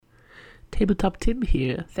Tabletop Tim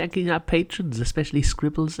here, thanking our patrons, especially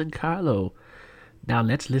Scribbles and Carlo. Now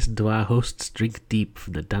let's listen to our hosts drink deep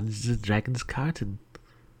from the Dungeons & Dragons carton.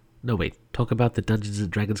 No, wait, talk about the Dungeons &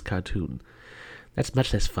 Dragons cartoon. That's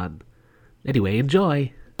much less fun. Anyway,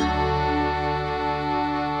 enjoy!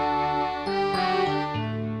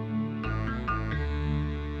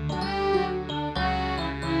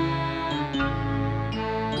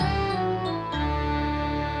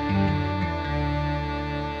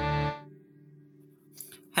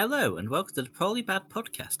 Hello and welcome to the Probably Bad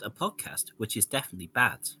Podcast, a podcast which is definitely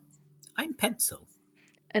bad. I'm Pencil.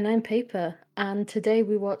 And I'm Paper, and today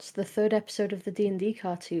we watched the third episode of the D&D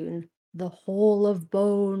cartoon, The Hall of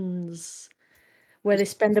Bones, where they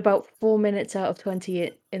spend about 4 minutes out of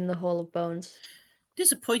 20 in the Hall of Bones.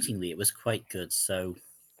 Disappointingly, it was quite good, so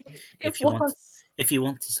if It you want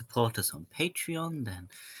was. to support us on Patreon, then...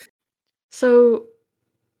 So,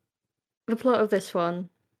 the plot of this one,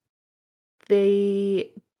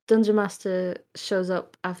 the Dungeon Master shows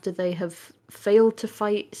up after they have failed to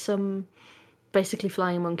fight some basically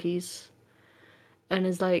flying monkeys, and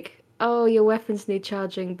is like, oh, your weapons need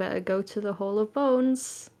charging, better go to the Hall of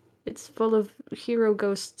Bones. It's full of hero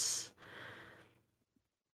ghosts.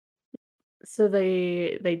 So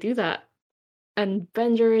they do that. And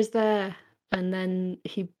Venger is there, and then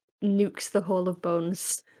he nukes the Hall of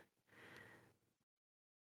Bones.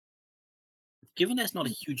 Given there's not a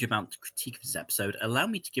huge amount to critique of this episode, allow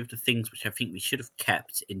me to give the things which I think we should have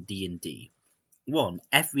kept in D&D. 1.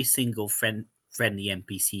 Every single friendly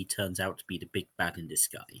NPC turns out to be the big bad in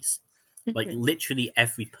disguise. Like, literally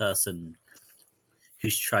every person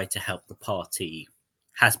who's tried to help the party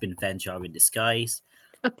has been Venjar in disguise.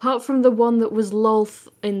 Apart from the one that was Lolth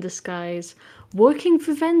in disguise, working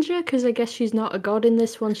for Venger, because I guess she's not a god in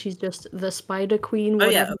this one, she's just the Spider Queen,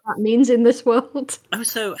 whatever that means in this world.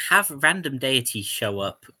 Also, have random deities show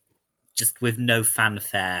up just with no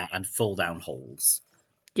fanfare and fall down holes.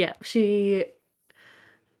 Yeah, she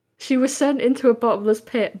was sent into a bottomless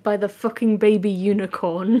pit by the fucking baby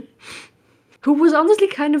unicorn, who was honestly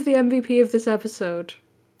kind of the MVP of this episode.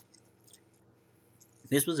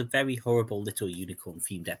 This was a very horrible little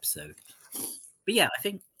unicorn-themed episode. But yeah, I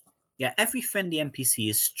think every friendly NPC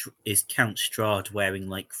is Count Strahd wearing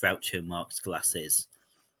like Groucho Marx glasses.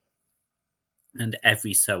 And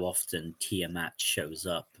every so often Tiamat shows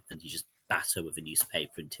up and you just batter with a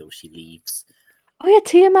newspaper until she leaves. Oh yeah,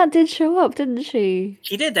 Tiamat did show up, didn't she?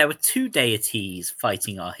 She did. There were 2 deities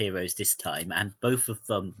fighting our heroes this time, and both of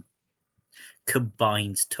them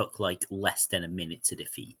combined took like less than a minute to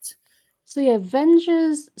defeat. So yeah,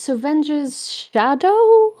 Venger's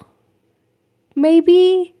shadow,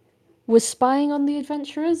 maybe, was spying on the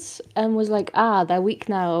adventurers and was like, they're weak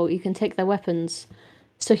now, you can take their weapons.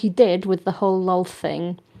 So he did with the whole lol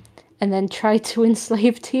thing, and then tried to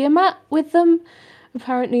enslave Tiamat with them,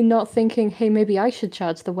 apparently not thinking, hey, maybe I should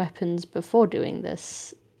charge the weapons before doing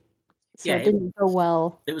this. So it didn't go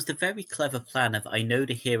well. It was the very clever plan of, I know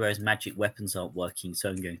the hero's magic weapons aren't working, so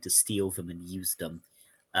I'm going to steal them and use them.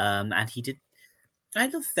 And he did. I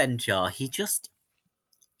love Venjar.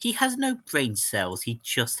 He has no brain cells. He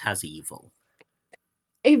just has evil.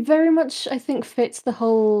 It very much, I think, fits the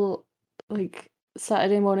whole like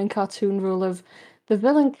Saturday morning cartoon rule of the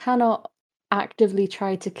villain cannot actively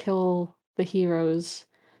try to kill the heroes,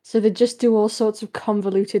 so they just do all sorts of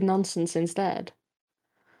convoluted nonsense instead.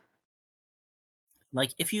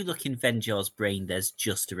 Like, if you look in Venjar's brain, there's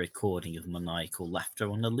just a recording of maniacal laughter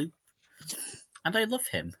on a loop. And I love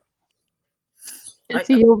him. Is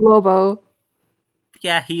he your Blobo?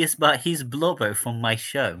 Yeah, he is, but he's Blobo from my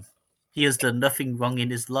show. He has done nothing wrong in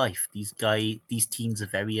his life. These teens are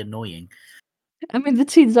very annoying. I mean, the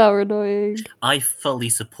teens are annoying. I fully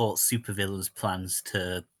support supervillain's plans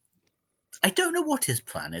to... I don't know what his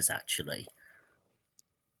plan is, actually.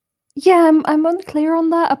 Yeah, I'm unclear on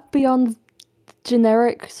that, beyond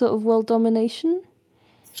generic sort of world domination.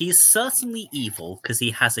 He's certainly evil, because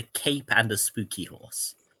he has a cape and a spooky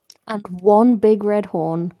horse. And one big red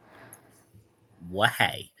horn.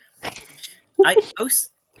 Why? I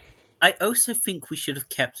also think we should have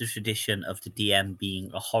kept the tradition of the DM being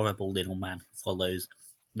a horrible little man who follows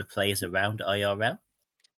the players around IRL.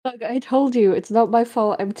 Look, I told you, it's not my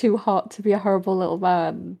fault I'm too hot to be a horrible little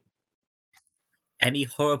man. Any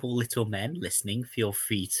horrible little men listening, feel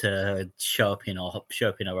free to show up in our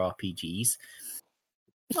RPGs.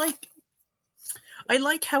 I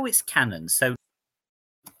like how it's canon. So,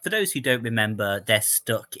 for those who don't remember, they're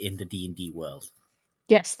stuck in the D&D world.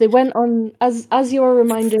 Yes, they went on, as you are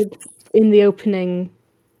reminded in the opening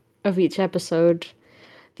of each episode,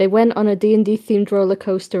 they went on a D&D themed roller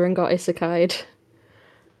coaster and got isekai'd.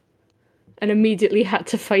 and immediately had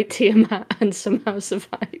to fight Tiamat and somehow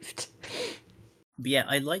survived. But yeah,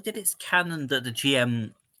 I like that it's canon that the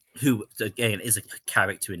GM, who again is a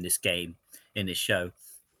character in this game, in this show,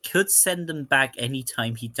 could send them back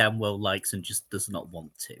anytime he damn well likes and just does not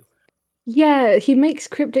want to. Yeah, he makes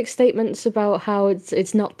cryptic statements about how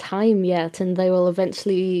it's not time yet and they will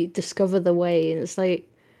eventually discover the way, and it's like,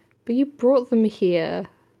 but you brought them here.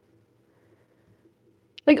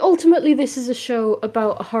 Like, ultimately, this is a show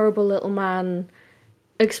about a horrible little man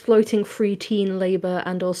exploiting free teen labor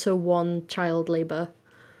and also one child labor.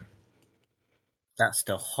 That's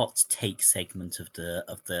the hot take segment of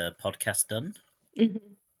the podcast done. Mm-hmm.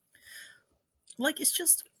 Like, he's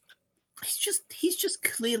just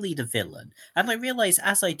clearly the villain. And I realize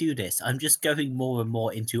as I do this, I'm just going more and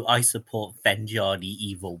more into I support Venjar, the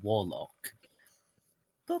evil warlock.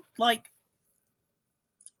 But like,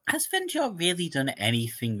 has Venjar really done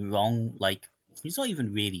anything wrong? Like, he's not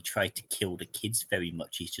even really tried to kill the kids very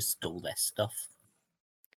much. He's just stole their stuff.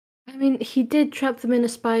 I mean, he did trap them in a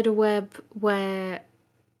spider web where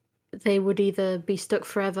they would either be stuck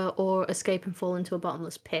forever or escape and fall into a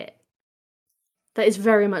bottomless pit. That is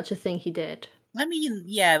very much a thing he did. I mean,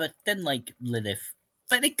 yeah, but then like Lilith,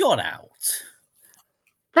 like they got out.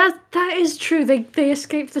 That is true. They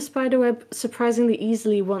escaped the spiderweb surprisingly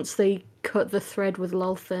easily once they cut the thread with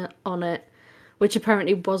Lolth on it, which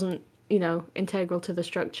apparently wasn't, integral to the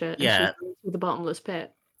structure. Yeah. And she fell into the bottomless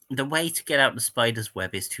pit. The way to get out the spider's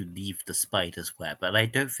web is to leave the spider's web, and I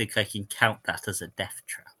don't think I can count that as a death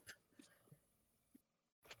trap.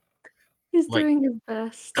 He's doing his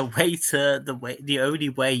best. The only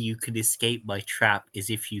way you can escape my trap is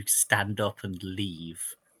if you stand up and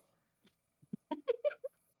leave.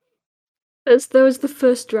 That was the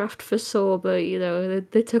first draft for Saw, but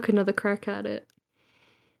they took another crack at it.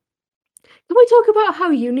 Can we talk about how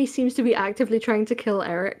Uni seems to be actively trying to kill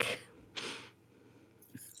Eric?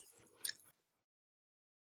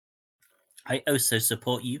 I also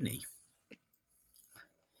support Uni.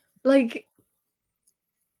 Like,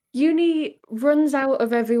 Uni runs out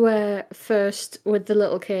of everywhere first with the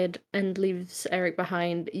little kid and leaves Eric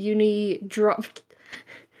behind. Uni dropped,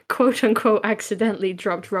 quote unquote, accidentally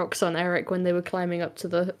dropped rocks on Eric when they were climbing up to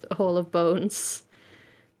the Hall of Bones.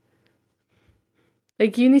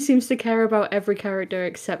 Like, Uni seems to care about every character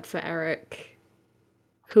except for Eric,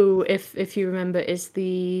 who, if you remember, is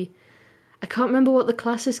I can't remember what the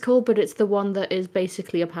class is called, but it's the one that is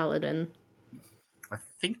basically a paladin. I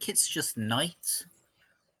think it's just knight.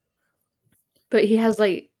 But he has,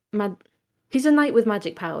 like, he's a knight with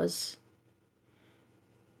magic powers.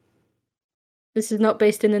 This is not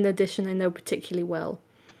based in an edition I know particularly well.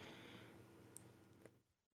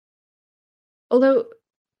 Although...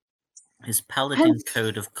 His paladin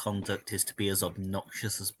code of conduct is to be as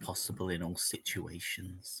obnoxious as possible in all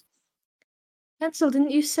situations. Hansel,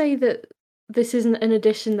 didn't you say that this isn't an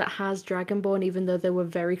edition that has Dragonborn, even though there were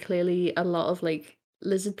very clearly a lot of, like,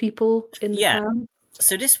 lizard people in the town?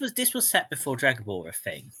 So this was set before Dragonborn were a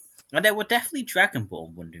thing. And there were definitely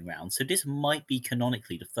Dragonborn wandering around, so this might be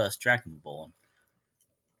canonically the first Dragonborn.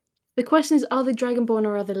 The question is, are they Dragonborn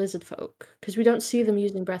or are they lizard folk? Because we don't see them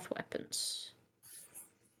using breath weapons.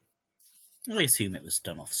 I assume it was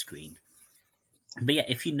done off screen. But yeah,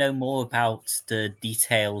 if you know more about the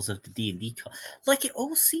details of the D&D, like it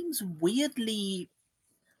all seems weirdly,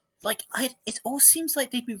 it all seems like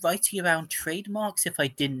they'd be writing around trademarks if I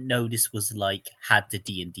didn't know this was had the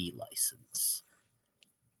D&D license.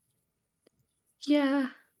 Yeah,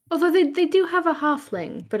 although they do have a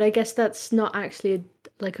halfling, but I guess that's not actually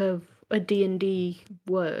a D&D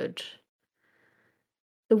word.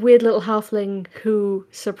 The weird little halfling who,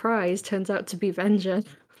 surprise, turns out to be Venjar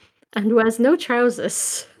and wears no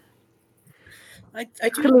trousers.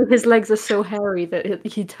 His legs are so hairy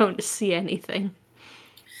that you don't see anything.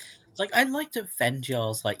 I like that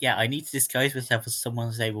Venjar's I need to disguise myself as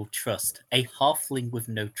someone they will trust. A halfling with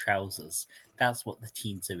no trousers. That's what the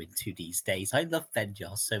teens are into these days. I love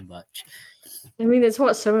Venjar so much. I mean, it's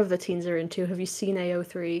what some of the teens are into. Have you seen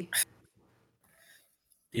AO3?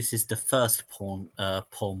 This is the first porn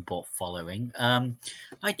bot following. I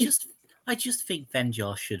just think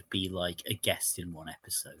Venjar should be a guest in one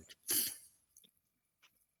episode.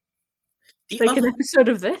 An episode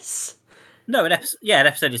of this? No, an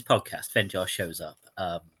episode of this podcast. Venjar shows up.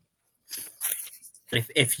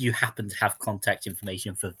 If you happen to have contact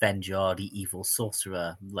information for Venjar, the evil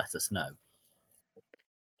sorcerer, let us know.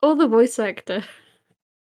 Or the voice actor.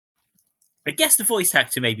 I guess the voice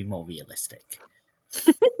actor may be more realistic.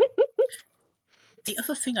 The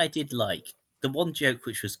other thing I did the one joke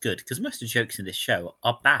which was good, because most of the jokes in this show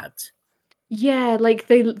are bad. Yeah,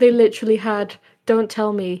 they literally had don't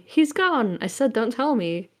tell me. He's gone. I said, don't tell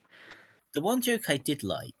me. The one joke I did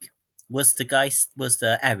like was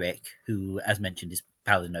the Eric, who, as mentioned, is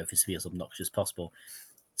Paladin Novus, feels obnoxious as possible,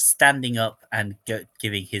 standing up and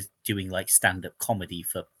doing like stand-up comedy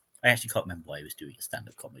for. I actually can't remember why he was doing a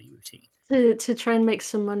stand-up comedy routine. To try and make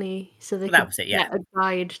some money so they Well, that could was it, yeah. get a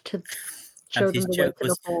guide to show And them his the way joke to the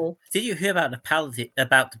was, hall. did you hear about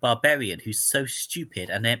the barbarian who's so stupid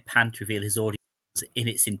and then pan to reveal his audience in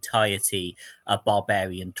its entirety a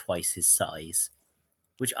barbarian twice his size?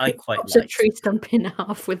 Which I quite Chops a liked. tree stump in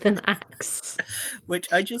half with an axe. Which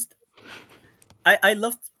I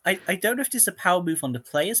loved. I don't know if this is a power move on the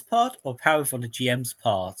player's part or power move on the GM's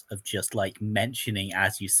part of just like mentioning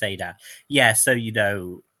as you say that. Yeah, so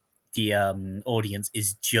the audience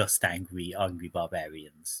is just angry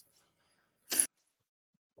barbarians.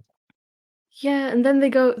 Yeah, and then they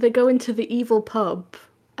go into the evil pub,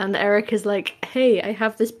 and Eric is like, "Hey, I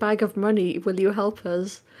have this bag of money. Will you help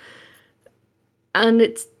us?" And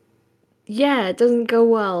it doesn't go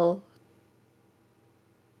well.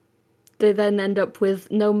 They then end up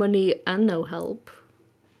with no money and no help.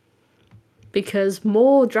 Because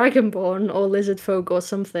more Dragonborn or lizard folk or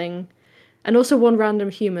something, and also one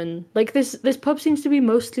random human. Like this pub seems to be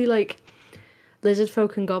mostly like lizard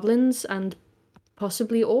folk and goblins and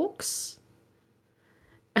possibly orcs.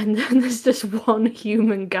 And then there's just one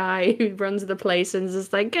human guy who runs the place and is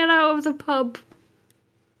just like, get out of the pub.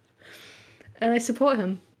 And I support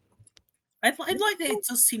him. I like that it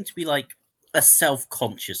does seem to be like a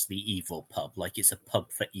self-consciously evil pub, like it's a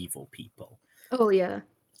pub for evil people. Oh yeah.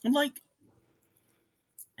 And like,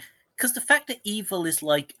 because the fact that evil is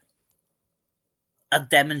like a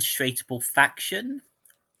demonstratable faction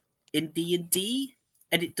in D&D,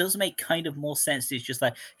 and it does make kind of more sense. It's just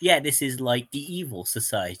like, yeah, this is like the evil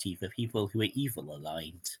society for people who are evil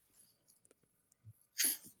aligned.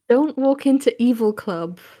 Don't walk into Evil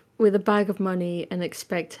Club with a bag of money and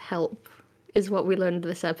expect help, is what we learned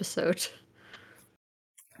this episode.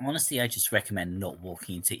 Honestly, I just recommend not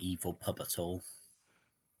walking into evil pub at all.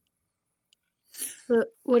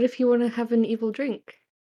 But what if you want to have an evil drink?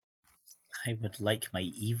 I would like my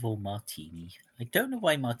evil martini. I don't know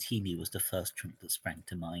why martini was the first drink that sprang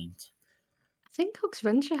to mind. I think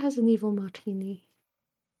Oxventure has an evil martini.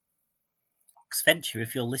 Oxventure,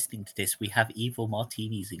 if you're listening to this, we have evil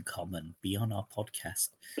martinis in common. Be on our podcast.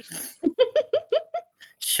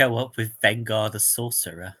 Show up with Vengar the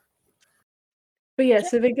Sorcerer. But yeah,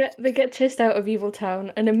 so they get chased out of Evil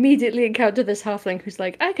Town and immediately encounter this halfling who's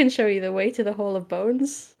like, I can show you the way to the Hall of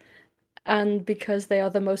Bones. And because they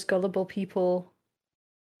are the most gullible people,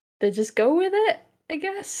 they just go with it, I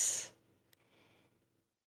guess.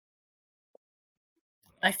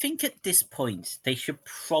 I think at this point, they should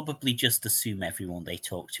probably just assume everyone they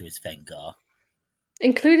talk to is Vengar.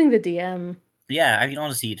 Including the DM. Yeah, I mean,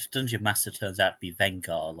 honestly, if Dungeon Master turns out to be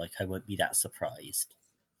Vengar, like, I won't be that surprised.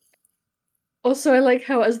 Also, I like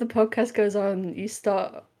how as the podcast goes on, you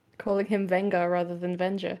start calling him Vengar rather than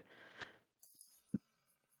Venger.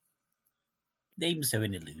 Names are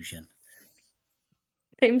an illusion.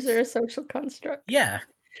 Names are a social construct. Yeah.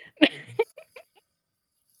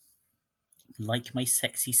 Like my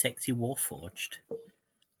sexy, sexy Warforged.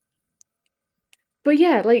 But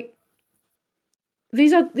yeah, like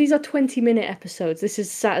these are 20-minute episodes. This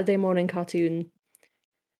is Saturday morning cartoon.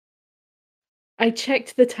 I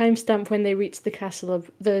checked the timestamp when they reached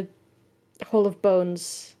the Hall of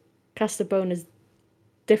Bones. Castor Bone is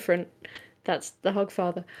different. That's the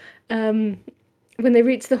Hogfather. When they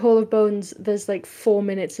reach the Hall of Bones, there's like 4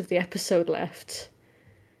 minutes of the episode left.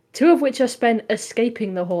 2 of which are spent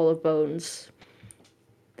escaping the Hall of Bones.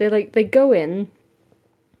 They go in.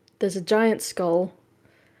 There's a giant skull.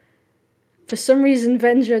 For some reason,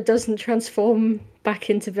 Venger doesn't transform back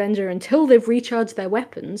into Venger until they've recharged their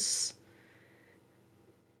weapons.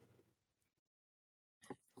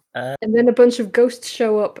 And then a bunch of ghosts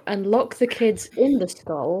show up and lock the kids in the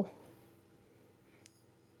skull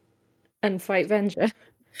and fight Venger.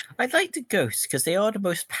 I like the ghosts because they are the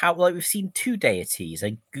most powerful. Like, we've seen 2 deities,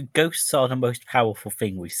 and ghosts are the most powerful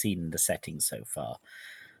thing we've seen in the setting so far.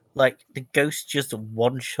 Like, the ghosts just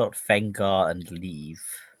one-shot Vengar and leave.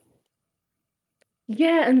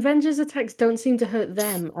 Yeah, and Venger's attacks don't seem to hurt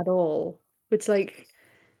them at all. It's like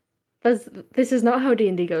this is not how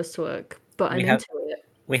D&D goes to work, but I'm into it.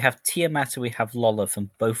 We have Tiamat and we have Lolith, and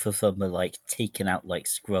both of them are like taken out like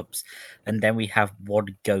scrubs. And then we have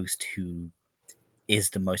one ghost who is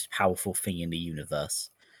the most powerful thing in the universe.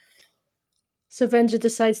 So Venger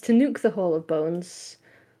decides to nuke the Hall of Bones,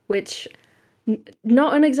 which,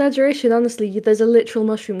 not an exaggeration, honestly, there's a literal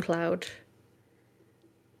mushroom cloud.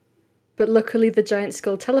 but luckily the giant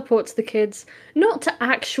skull teleports the kids, not to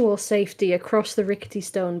actual safety across the rickety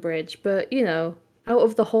stone bridge, but, out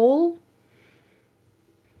of the hole.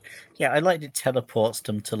 Yeah, I like it teleports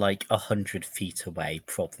them to like 100 feet away,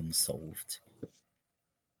 problem solved.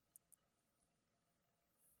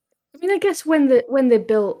 I mean, I guess when they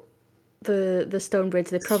built the stone bridge,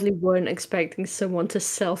 they probably weren't expecting someone to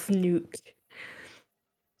self-nuke.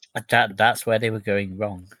 That's where they were going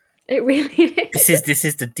wrong. It really is. This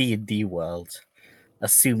is the D&D world.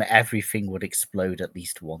 Assume everything would explode at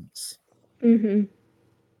least once. Mm-hmm.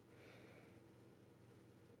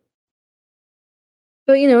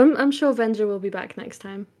 But I'm sure Venger will be back next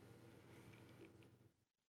time.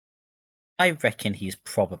 I reckon he's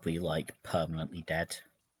probably like permanently dead.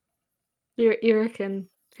 You reckon?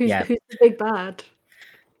 Who's Yeah. the big bad?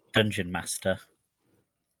 Dungeon Master.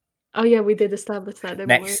 Oh yeah, we did establish that, didn't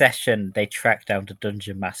Next we? session, they track down the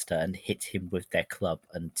Dungeon Master and hit him with their club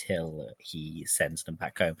until he sends them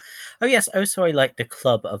back home. Oh yes, sorry, like the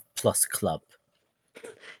club of plus club.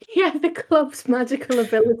 Yeah, the club's magical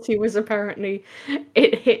ability was apparently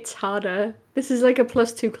it hits harder. This is like a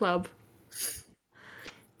 +2 club.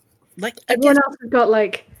 Like Everyone else has got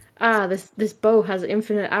like, this bow has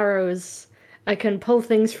infinite arrows. I can pull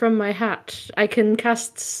things from my hat. I can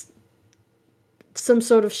cast some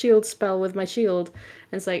sort of shield spell with my shield.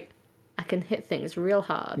 And it's like, I can hit things real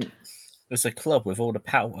hard. It's a club with all the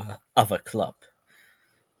power of a club.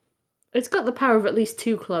 It's got the power of at least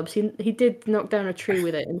 2 clubs. He did knock down a tree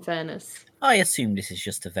with it, in fairness. I assume this is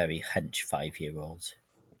just a very hench 5-year-old.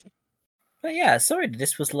 But yeah, sorry,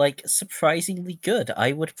 this was like surprisingly good.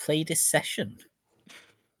 I would play this session.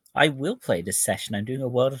 I will play this session. I'm doing a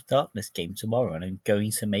World of Darkness game tomorrow, and I'm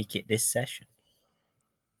going to make it this session.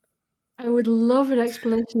 I would love an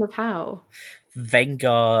explanation of how.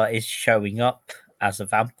 Vengar is showing up as a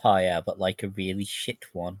vampire, but like a really shit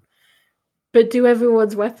one. But do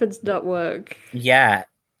everyone's weapons not work? Yeah,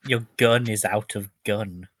 your gun is out of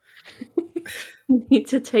gun. You need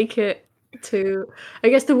to take it to... I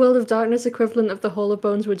guess the World of Darkness equivalent of the Hall of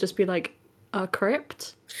Bones would just be like a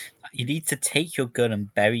crypt. You need to take your gun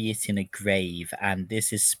and bury it in a grave, and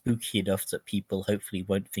this is spooky enough that people hopefully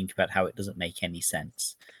won't think about how it doesn't make any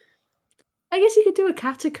sense. I guess you could do a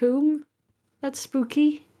catacomb. That's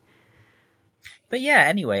spooky. But yeah,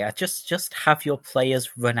 anyway, I just have your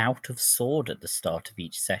players run out of sword at the start of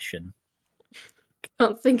each session.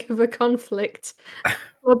 Can't think of a conflict.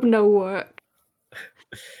 Would no work.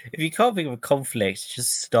 If you can't think of a conflict,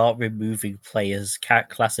 just start removing players'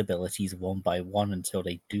 class abilities one by one until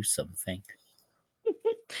they do something.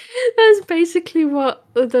 That's basically what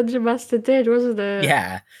the Dungeon Master did, wasn't it?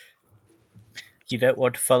 Yeah. You don't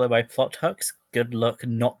want to follow my plot hooks? Good luck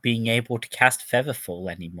not being able to cast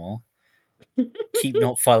Featherfall anymore. Keep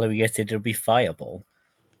not following it, it'll be Fireball.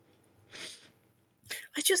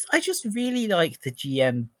 I just really like the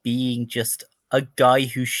GM being just a guy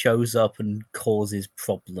who shows up and causes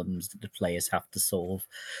problems that the players have to solve,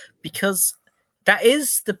 because that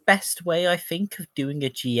is the best way, I think, of doing a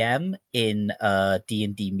GM in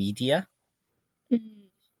D&D media.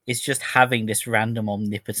 Is just having this random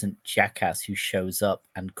omnipotent jackass who shows up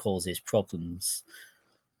and causes problems.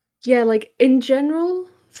 Yeah, like in general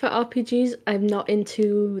for RPGs, I'm not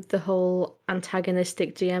into the whole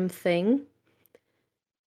antagonistic GM thing.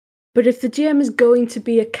 But if the GM is going to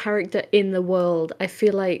be a character in the world, I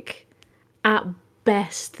feel like at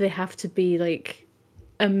best they have to be like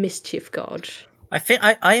a mischief god. I think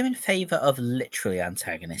I am in favor of literally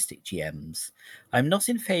antagonistic GMs. I'm not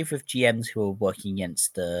in favor of GMs who are working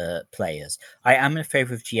against the players. I am in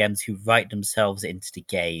favor of GMs who write themselves into the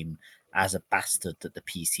game as a bastard that the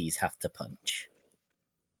PCs have to punch.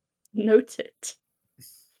 Noted.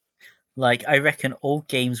 Like, I reckon all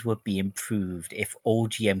games would be improved if all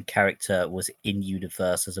GM character was in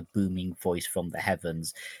universe as a booming voice from the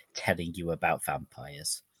heavens telling you about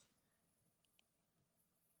vampires.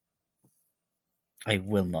 I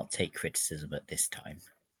will not take criticism at this time.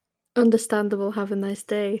 Understandable. Have a nice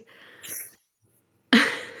day. I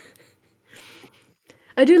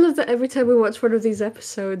do love that every time we watch one of these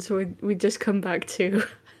episodes, we just come back to,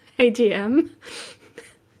 hey GM,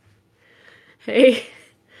 hey,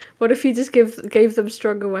 what if you just gave them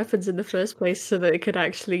stronger weapons in the first place so that it could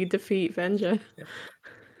actually defeat Venger?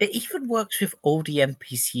 It even works if all the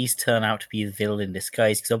NPCs turn out to be the villain in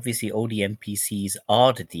disguise, because obviously all the NPCs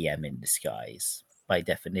are the DM in disguise, by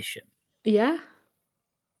definition. Yeah.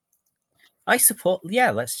 I support,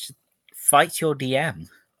 let's just fight your DM.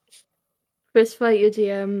 First fight your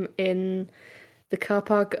GM in the car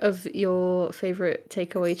park of your favorite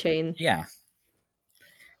takeaway chain. Yeah.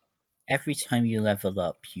 Every time you level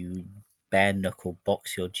up, you bare knuckle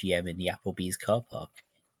box your GM in the Applebee's car park.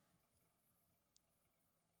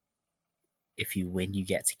 If you win, you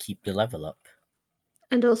get to keep the level up.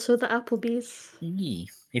 And also the Applebee's.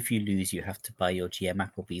 If you lose, you have to buy your GM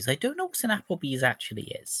Applebee's. I don't know what an Applebee's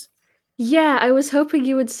actually is. Yeah, I was hoping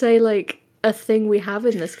you would say like a thing we have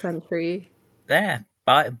in this country. There,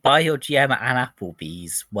 buy your GM at an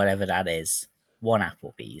Applebee's, whatever that is. One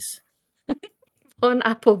Applebee's. On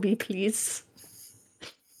Applebee, please.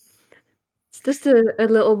 It's just a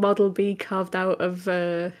little Model B carved out of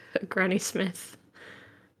Granny Smith.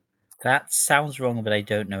 That sounds wrong, but I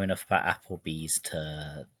don't know enough about Applebee's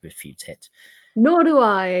to refute it. Nor do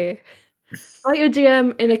I. Buy your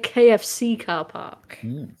GM in a KFC car park.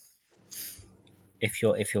 If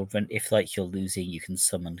you're losing, you can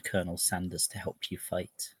summon Colonel Sanders to help you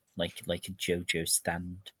fight, like a JoJo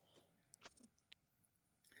stand.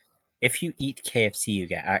 If you eat KFC, you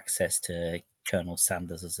get access to Colonel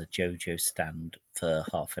Sanders as a JoJo stand for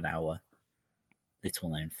half an hour. Little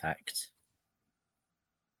known fact.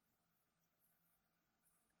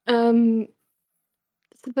 So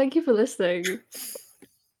thank you for listening.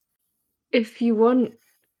 If you want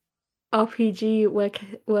RPG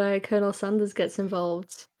where Colonel Sanders gets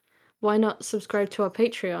involved, why not subscribe to our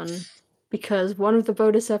Patreon? Because one of the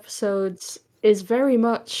bonus episodes is very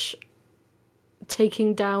much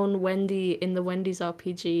taking down Wendy in the Wendy's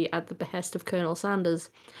RPG at the behest of Colonel Sanders.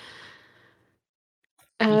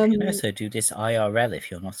 You can also do this IRL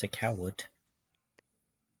if you're not a coward.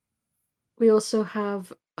 We also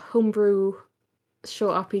have homebrew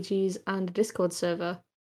short RPGs and a Discord server.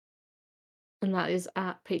 And that is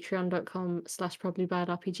at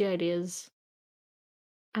patreon.com/probablybadrpgideas.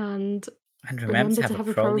 And remember to have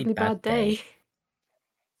a probably bad day.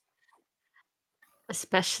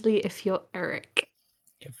 Especially if you're Eric.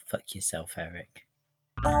 Go fuck yourself, Eric.